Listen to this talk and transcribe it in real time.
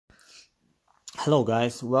Hello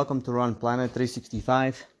guys, welcome to Run Planet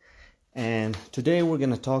 365, and today we're going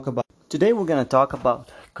to talk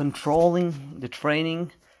about controlling the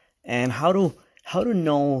training and how to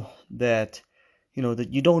know that that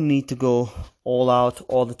you don't need to go all out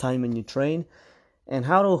all the time when you train, and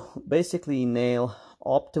how to basically nail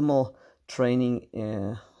optimal training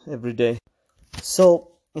every day.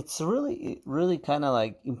 So it's really kind of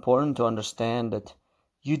like important to understand that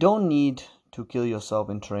you don't need to kill yourself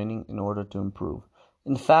in training in order to improve.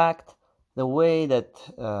 In fact, the way that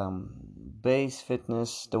base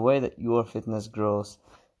fitness, the way that your fitness grows,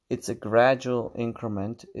 it's a gradual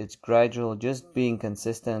increment. It's gradual, just being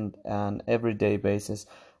consistent on everyday basis,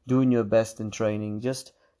 doing your best in training.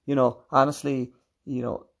 Just honestly, you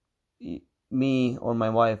know, me or my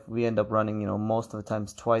wife, we end up running, most of the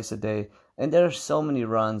times twice a day, and there are so many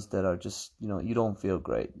runs that are just you don't feel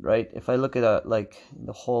great, right? If I look at like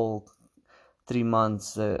the whole 3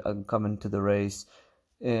 months I'm coming to the race,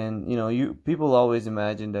 and you people always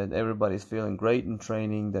imagine that everybody's feeling great in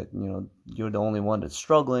training, that you're the only one that's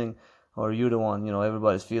struggling, or you're the one,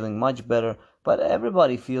 everybody's feeling much better, but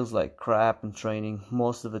everybody feels like crap in training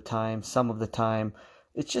most of the time. Some of the time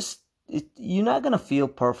it's just you're not gonna feel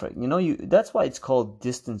perfect. That's why it's called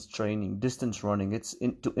distance training, distance running.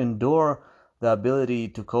 To endure the ability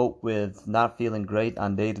to cope with not feeling great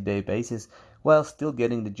on day-to-day basis while still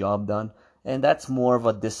getting the job done. And that's more of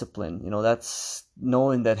a discipline. That's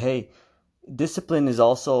knowing that, hey, discipline is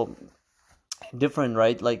also different,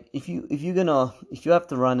 right? Like if you have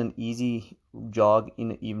to run an easy jog in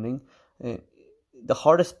the evening, uh, the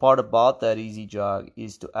hardest part about that easy jog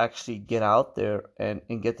is to actually get out there and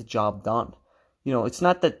get the job done. It's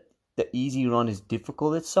not that the easy run is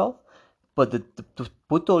difficult itself, but to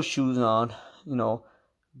put those shoes on, you know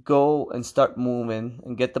go and start moving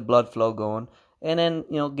and get the blood flow going, and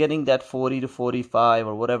then getting that 40 to 45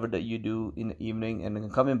 or whatever that you do in the evening, and then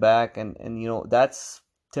coming back, and that's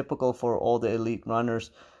typical for all the elite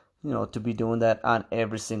runners, to be doing that on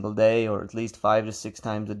every single day, or at least 5 to 6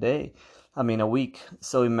 times a day. I mean, a week.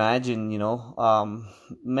 So imagine,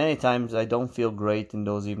 many times I don't feel great in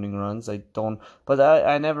those evening runs. I don't, but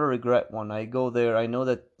I never regret one. I go there. I know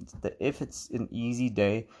that if it's an easy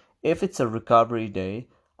day, if it's a recovery day,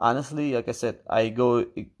 honestly, like I said, I go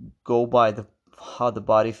by the how the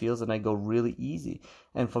body feels, and I go really easy.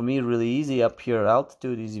 And for me, really easy up here at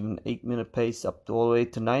altitude is even 8 minute pace up to all the way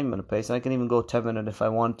to 9 minute pace. And I can even go 10 minute if I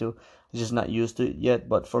want to. I'm just not used to it yet.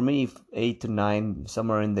 But for me, 8 to 9,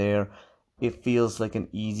 somewhere in there, it feels like an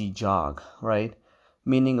easy jog, right?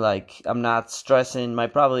 Meaning, like, I'm not stressing. My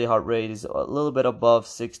probably heart rate is a little bit above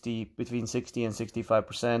 60, between 60 and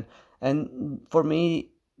 65%. And for me,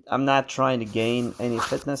 I'm not trying to gain any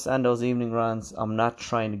fitness on those evening runs. I'm not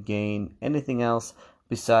trying to gain anything else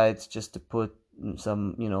besides just to put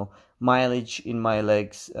some, mileage in my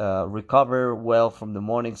legs, recover well from the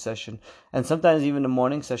morning session. And sometimes even the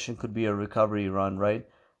morning session could be a recovery run, right?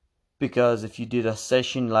 Because if you did a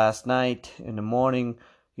session last night in the morning,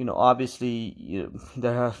 obviously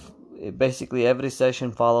there have basically every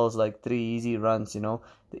session follows like three easy runs.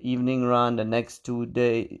 The evening run, the next 2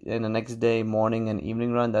 day, and the next day morning and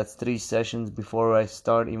evening run. That's three sessions before I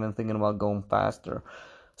start even thinking about going faster.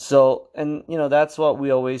 So, and that's what we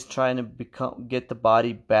always trying to get the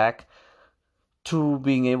body back to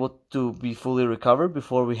being able to be fully recovered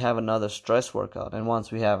before we have another stress workout. And once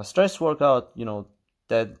we have a stress workout,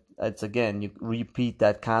 that it's again, you repeat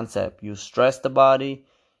that concept. You stress the body,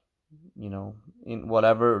 in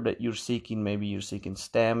whatever that you're seeking. Maybe you're seeking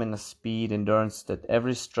stamina, speed, endurance. That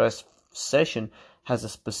every stress session has a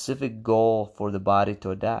specific goal for the body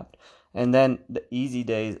to adapt. And then the easy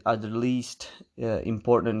days are the least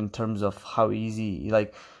important in terms of how easy.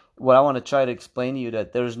 Like, what I want to try to explain to you,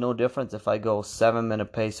 that there is no difference if I go 7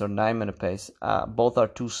 minute pace or 9 minute pace. Both are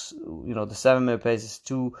too, the 7 minute pace is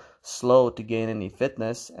too slow to gain any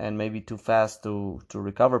fitness, and maybe too fast to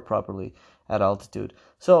recover properly at altitude.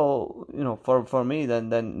 So, for me,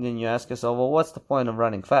 then you ask yourself, well, what's the point of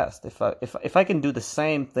running fast? If I can do the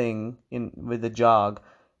same thing in with the jog,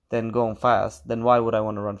 then going fast, then why would I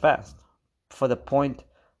want to run fast? For the point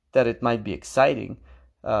that it might be exciting,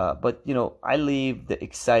 but I leave the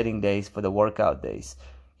exciting days for the workout days.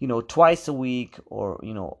 Twice a week,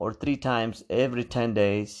 or 3 times every 10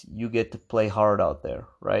 days, you get to play hard out there,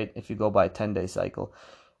 right? If you go by 10-day cycle.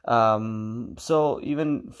 So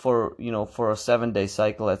even for a 7-day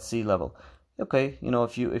cycle at sea level, okay,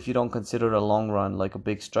 if you don't consider a long run like a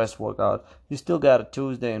big stress workout, you still got a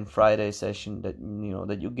Tuesday and Friday session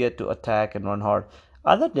that you get to attack and run hard.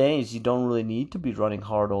 Other days you don't really need to be running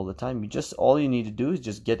hard all the time. All you need to do is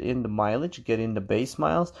just get in the mileage, get in the base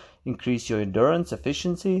miles, increase your endurance,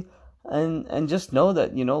 efficiency, And just know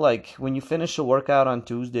that, like when you finish a workout on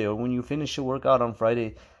Tuesday or when you finish a workout on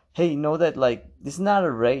Friday, hey, know that like this is not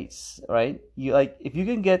a race, right? You like if you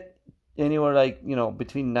can get anywhere like,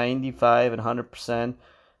 between 95 and 100%,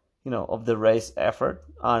 of the race effort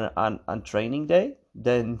on training day,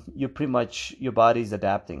 then you pretty much your body's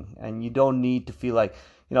adapting, and you don't need to feel like,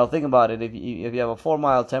 think about it. If you have a 4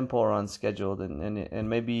 mile tempo run scheduled, and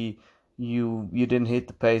maybe you didn't hit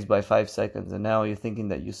the pace by 5 seconds, and now you're thinking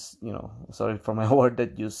that sorry for my word,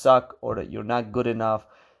 that you suck or that you're not good enough.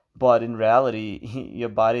 But in reality, your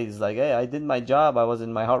body is like, hey, I did my job. I was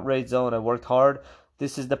in my heart rate zone. I worked hard.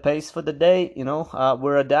 This is the pace for the day.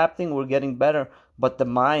 We're adapting. We're getting better. But the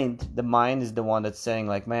mind is the one that's saying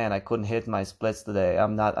like, man, I couldn't hit my splits today.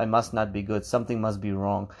 I must not be good. Something must be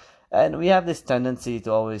wrong. And we have this tendency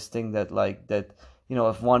to always think that like that,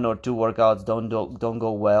 if one or two workouts don't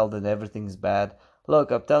go well, then everything's bad.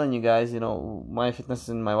 Look, I'm telling you guys, my fitness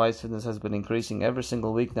and my wife's fitness has been increasing every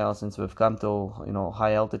single week now since we've come to,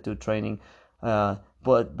 high altitude training.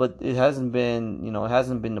 But it hasn't been,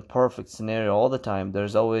 the perfect scenario all the time.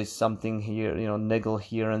 There's always something here, niggle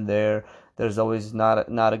here and there. There's always not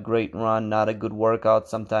a great run, not a good workout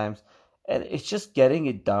sometimes. And it's just getting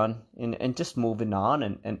it done and just moving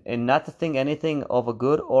on, and not to think anything of a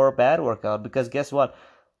good or a bad workout, because guess what?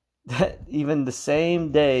 Even the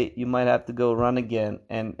same day you might have to go run again,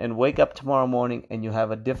 and wake up tomorrow morning and you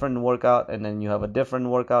have a different workout, and then you have a different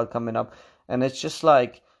workout coming up. And it's just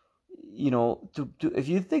like, to if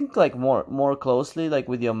you think like more closely, like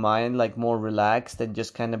with your mind, like more relaxed, and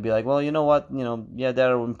just kind of be like, well, you know what, yeah,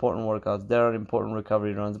 there are important workouts, there are important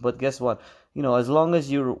recovery runs, but guess what, as long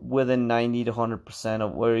as you're within 90 to 100%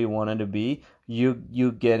 of where you wanted to be,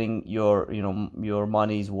 you getting your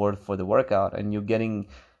money's worth for the workout, and you're getting,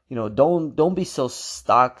 don't be so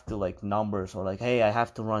stuck to like numbers, or like, hey, I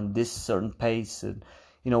have to run this certain pace. And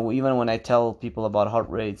even when I tell people about heart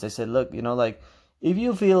rates, I said, look, like if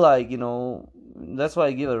you feel like, that's why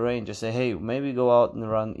I give a range. I say, hey, maybe go out and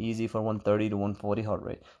run easy for 130 to 140 heart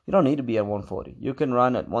rate. You don't need to be at 140. You can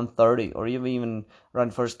run at 130, or even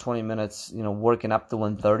run first 20 minutes, working up to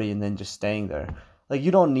 130 and then just staying there. Like,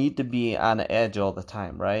 you don't need to be on the edge all the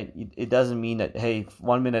time, right? It doesn't mean that, hey,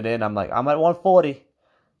 1 minute in, I'm like, I'm at 140.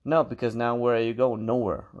 No, because now where are you going?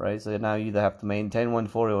 Nowhere, right? So now you either have to maintain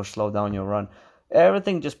 140 or slow down your run.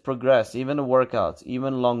 Everything just progress, even the workouts,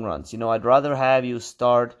 even long runs. I'd rather have you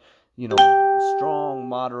start, strong,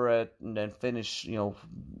 moderate, and then finish, your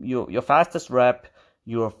fastest rep,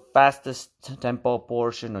 your fastest tempo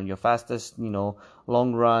portion, or your fastest,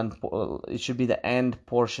 long run. It should be the end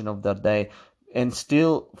portion of the day, and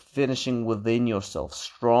still finishing within yourself.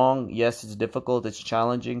 Strong, yes, it's difficult, it's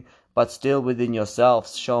challenging, but still within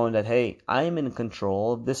yourself, showing that, hey, I'm in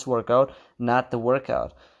control of this workout, not the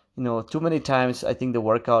workout. Too many times I think the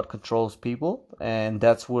workout controls people, and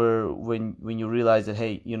that's where when you realize that,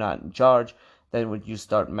 hey, you're not in charge, then when you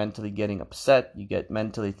start mentally getting upset, you get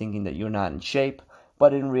mentally thinking that you're not in shape.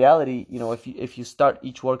 But in reality, if you start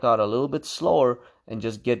each workout a little bit slower and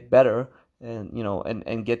just get better,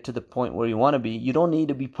 and get to the point where you want to be, you don't need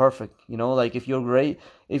to be perfect. Like if you're great,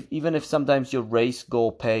 if sometimes your race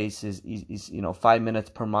goal pace is 5 minutes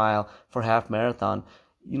per mile for half marathon,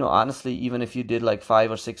 honestly, even if you did like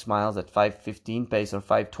 5 or 6 miles at 5:15 pace or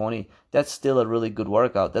 5:20, that's still a really good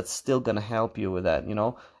workout. That's still gonna help you with that.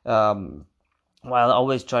 While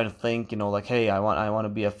always trying to think, like, hey, I want to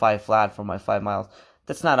be a 5 flat for my 5 miles.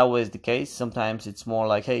 That's not always the case. Sometimes it's more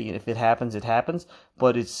like, hey, if it happens, it happens.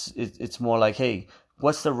 But it's more like, hey,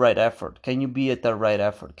 what's the right effort? Can you be at the right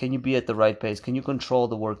effort? Can you be at the right pace? Can you control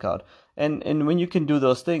the workout? And when you can do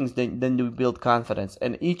those things, then you build confidence.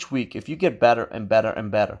 And each week, if you get better and better and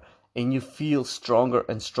better, and you feel stronger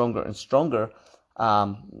and stronger and stronger,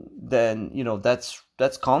 then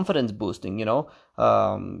that's confidence boosting.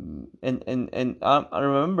 I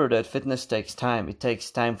remember that fitness takes time. It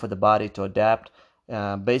takes time for the body to adapt.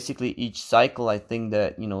 Basically, each cycle, I think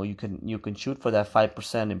that you can shoot for that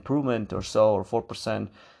 5% improvement or so, or 4%.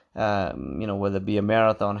 Whether it be a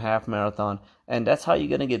marathon, half marathon, and that's how you're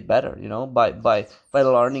gonna get better. By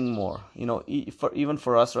learning more. Even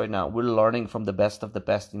for us right now, we're learning from the best of the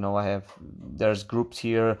best. There's groups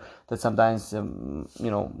here that sometimes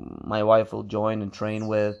my wife will join and train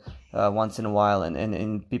with once in a while,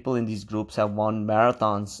 and people in these groups have won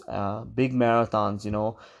marathons, big marathons.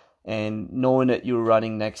 And knowing that you're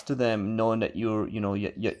running next to them, knowing that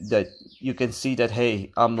that you can see that,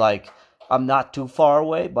 hey, I'm not too far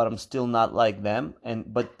away, but I'm still not like them.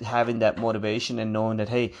 But having that motivation and knowing that,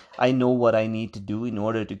 hey, I know what I need to do in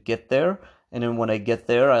order to get there. And then when I get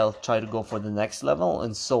there, I'll try to go for the next level,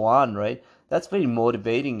 and so on, right? that's very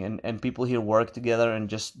motivating, and people here work together, and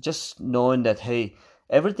just knowing that, hey,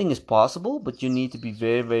 everything is possible, but you need to be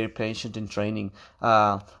very, very patient in training.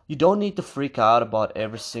 You don't need to freak out about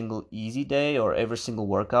every single easy day or every single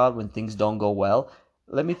workout when things don't go well.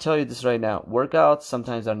 Let me tell you this right now. Workouts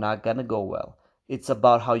sometimes are not gonna go well. It's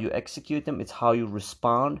about how you execute them. It's how you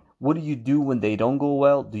respond. What do you do when they don't go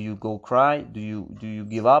well? Do you go cry? Do you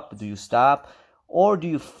give up? Do you stop? Or do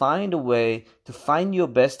you find a way to find your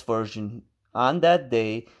best version on that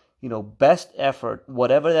day, best effort,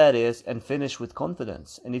 whatever that is, and finish with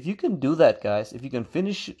confidence? And if you can do that, guys, if you can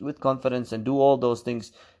finish with confidence and do all those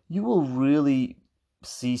things, you will really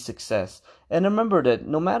see success. And remember that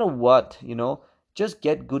no matter what, just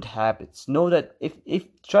get good habits. Know that if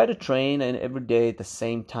try to train and every day at the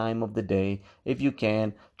same time of the day, if you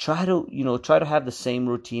can, try to have the same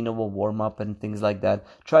routine of a warm up and things like that.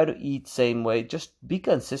 Try to eat same way. Just be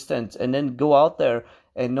consistent, and then go out there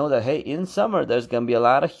and know that, hey, in summer there's gonna be a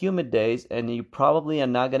lot of humid days, and you probably are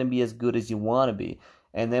not gonna be as good as you want to be.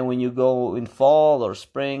 And then when you go in fall or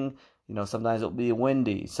spring, sometimes it'll be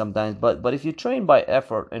windy, sometimes. But if you train by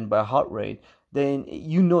effort and by heart rate, then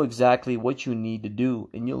you know exactly what you need to do,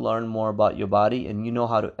 and you learn more about your body, and you know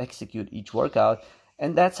how to execute each workout,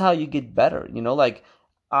 and that's how you get better. Like,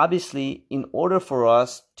 obviously, in order for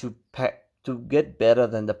us to get better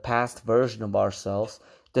than the past version of ourselves,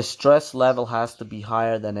 the stress level has to be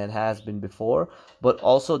higher than it has been before, but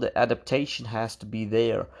also the adaptation has to be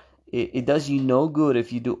there. It does you no good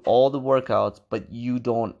if you do all the workouts but you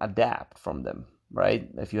don't adapt from them, right?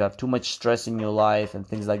 If you have too much stress in your life and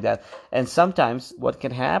things like that. And sometimes what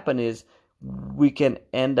can happen is we can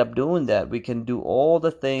end up doing that. We can do all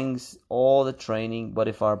the things, all the training, but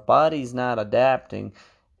if our body is not adapting,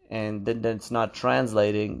 and then it's not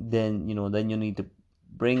translating, then then you need to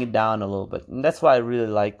bring it down a little bit. And that's why I really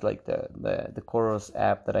like the Chorus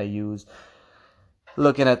app that I use.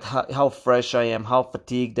 Looking at how fresh I am, how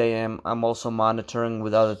fatigued I am. I'm also monitoring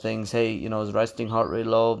with other things. Hey, is resting heart rate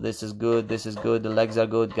low? This is good. This is good. The legs are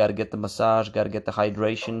good. Got to get the massage. Got to get the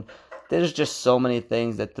hydration. There's just so many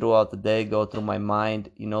things that throughout the day go through my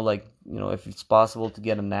mind. If it's possible to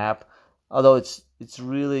get a nap, although it's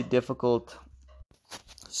really difficult.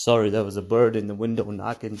 Sorry, there was a bird in the window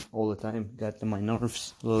knocking all the time. Got to my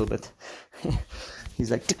nerves a little bit. He's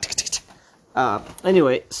like tick, tick, tick.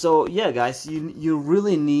 Anyway, so yeah, guys, you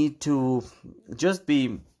really need to just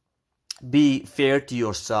be fair to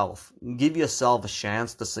yourself. Give yourself a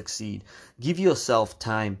chance to succeed. Give yourself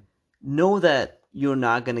time. Know that you're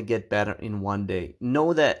not gonna get better in one day.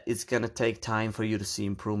 Know that it's gonna take time for you to see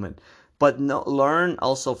improvement. But learn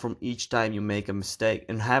also from each time you make a mistake,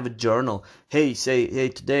 and have a journal. Hey,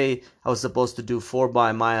 today I was supposed to do 4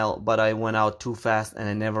 by mile, but I went out too fast and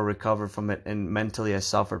I never recovered from it, and mentally I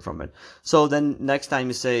suffered from it. So then next time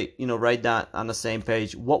you say, write down on the same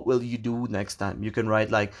page, what will you do next time? You can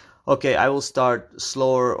write like, okay, I will start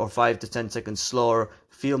slower, or 5 to 10 seconds slower,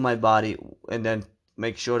 feel my body, and then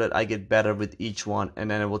make sure that I get better with each one, and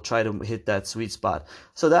then I will try to hit that sweet spot.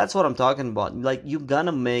 So that's what I'm talking about. Like, you're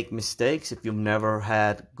gonna make mistakes if you've never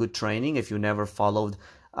had good training, if you never followed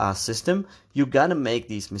a system. You're gonna make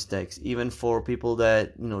these mistakes. Even for people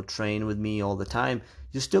that train with me all the time,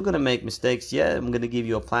 you're still gonna make mistakes. Yeah, I'm gonna give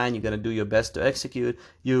you a plan. You're gonna do your best to execute.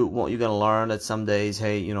 You're gonna learn that some days,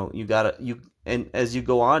 hey, and as you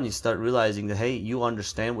go on, you start realizing that, hey, you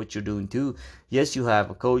understand what you're doing too. Yes, you have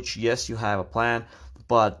a coach. Yes, you have a plan.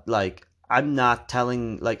 But like, I'm not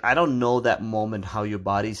telling, like, I don't know that moment how your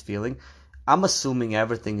body's feeling. I'm assuming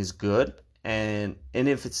everything is good, and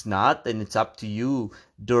if it's not, then it's up to you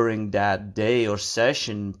during that day or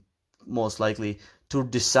session, most likely, to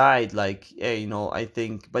decide, like, hey, I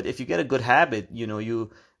think. But if you get a good habit,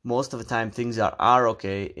 you most of the time things are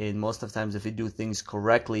okay, and most of the times if you do things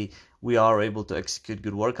correctly, we are able to execute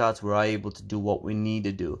good workouts. We are able to do what we need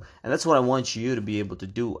to do, and that's what I want you to be able to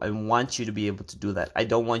do. I want you to be able to do that. I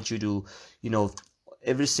don't want you to,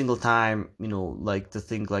 every single time, like, to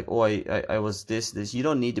think like, oh, I was this. You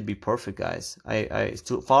don't need to be perfect, guys.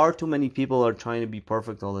 Far too many people are trying to be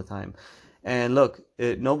perfect all the time. And look,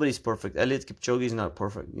 nobody's perfect. Eliud Kipchoge is not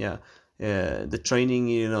perfect. Yeah. The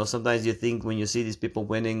training, sometimes you think, when you see these people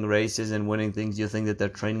winning races and winning things, you think that their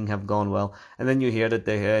training have gone well, and then you hear that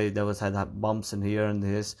they had bumps in here and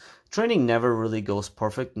this. Training never really goes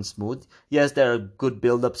perfect and smooth. Yes, there are good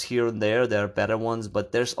build-ups here and there are better ones,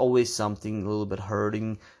 but there's always something a little bit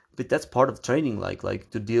hurting. But that's part of training, like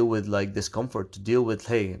to deal with like discomfort, to deal with,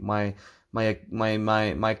 hey, my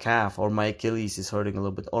calf or my Achilles is hurting a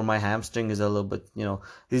little bit, or my hamstring is a little bit,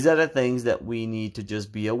 these are the things that we need to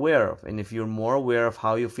just be aware of. And if you're more aware of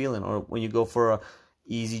how you're feeling, or when you go for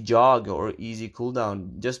easy jog or easy cool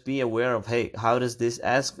down. Just be aware of, hey, how does this,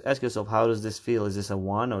 ask yourself, how does this feel? Is this a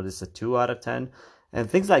 1 or is this a 2 out of 10? And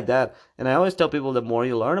things like that. And I always tell people, the more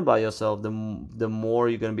you learn about yourself, the more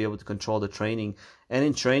you're going to be able to control the training. And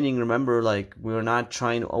in training, remember, like, we're not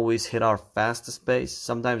trying to always hit our fastest pace.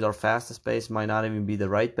 Sometimes our fastest pace might not even be the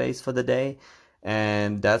right pace for the day.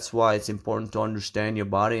 And that's why it's important to understand your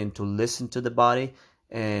body and to listen to the body.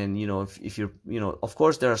 And if you're, of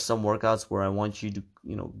course there are some workouts where I want you to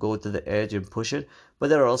go to the edge and push it, but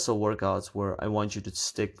there are also workouts where I want you to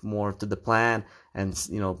stick more to the plan and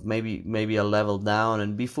maybe a level down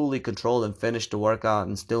and be fully controlled and finish the workout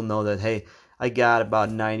and still know that, hey, I got about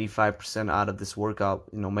 95% out of this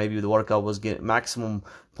workout. Maybe the workout was getting maximum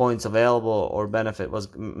points available, or benefit was,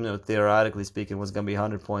 theoretically speaking, was going to be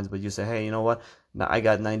 100 points, but you say, hey, you know what, I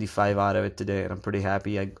got 95 out of it today and I'm pretty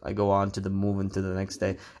happy. I go on to the move into the next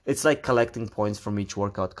day. It's like collecting points from each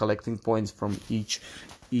workout, collecting points from each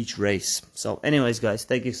race. So anyways, guys,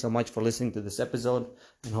 thank you so much for listening to this episode,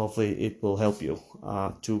 and hopefully it will help you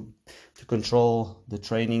to control the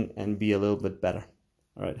training and be a little bit better.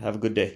 All right, have a good day.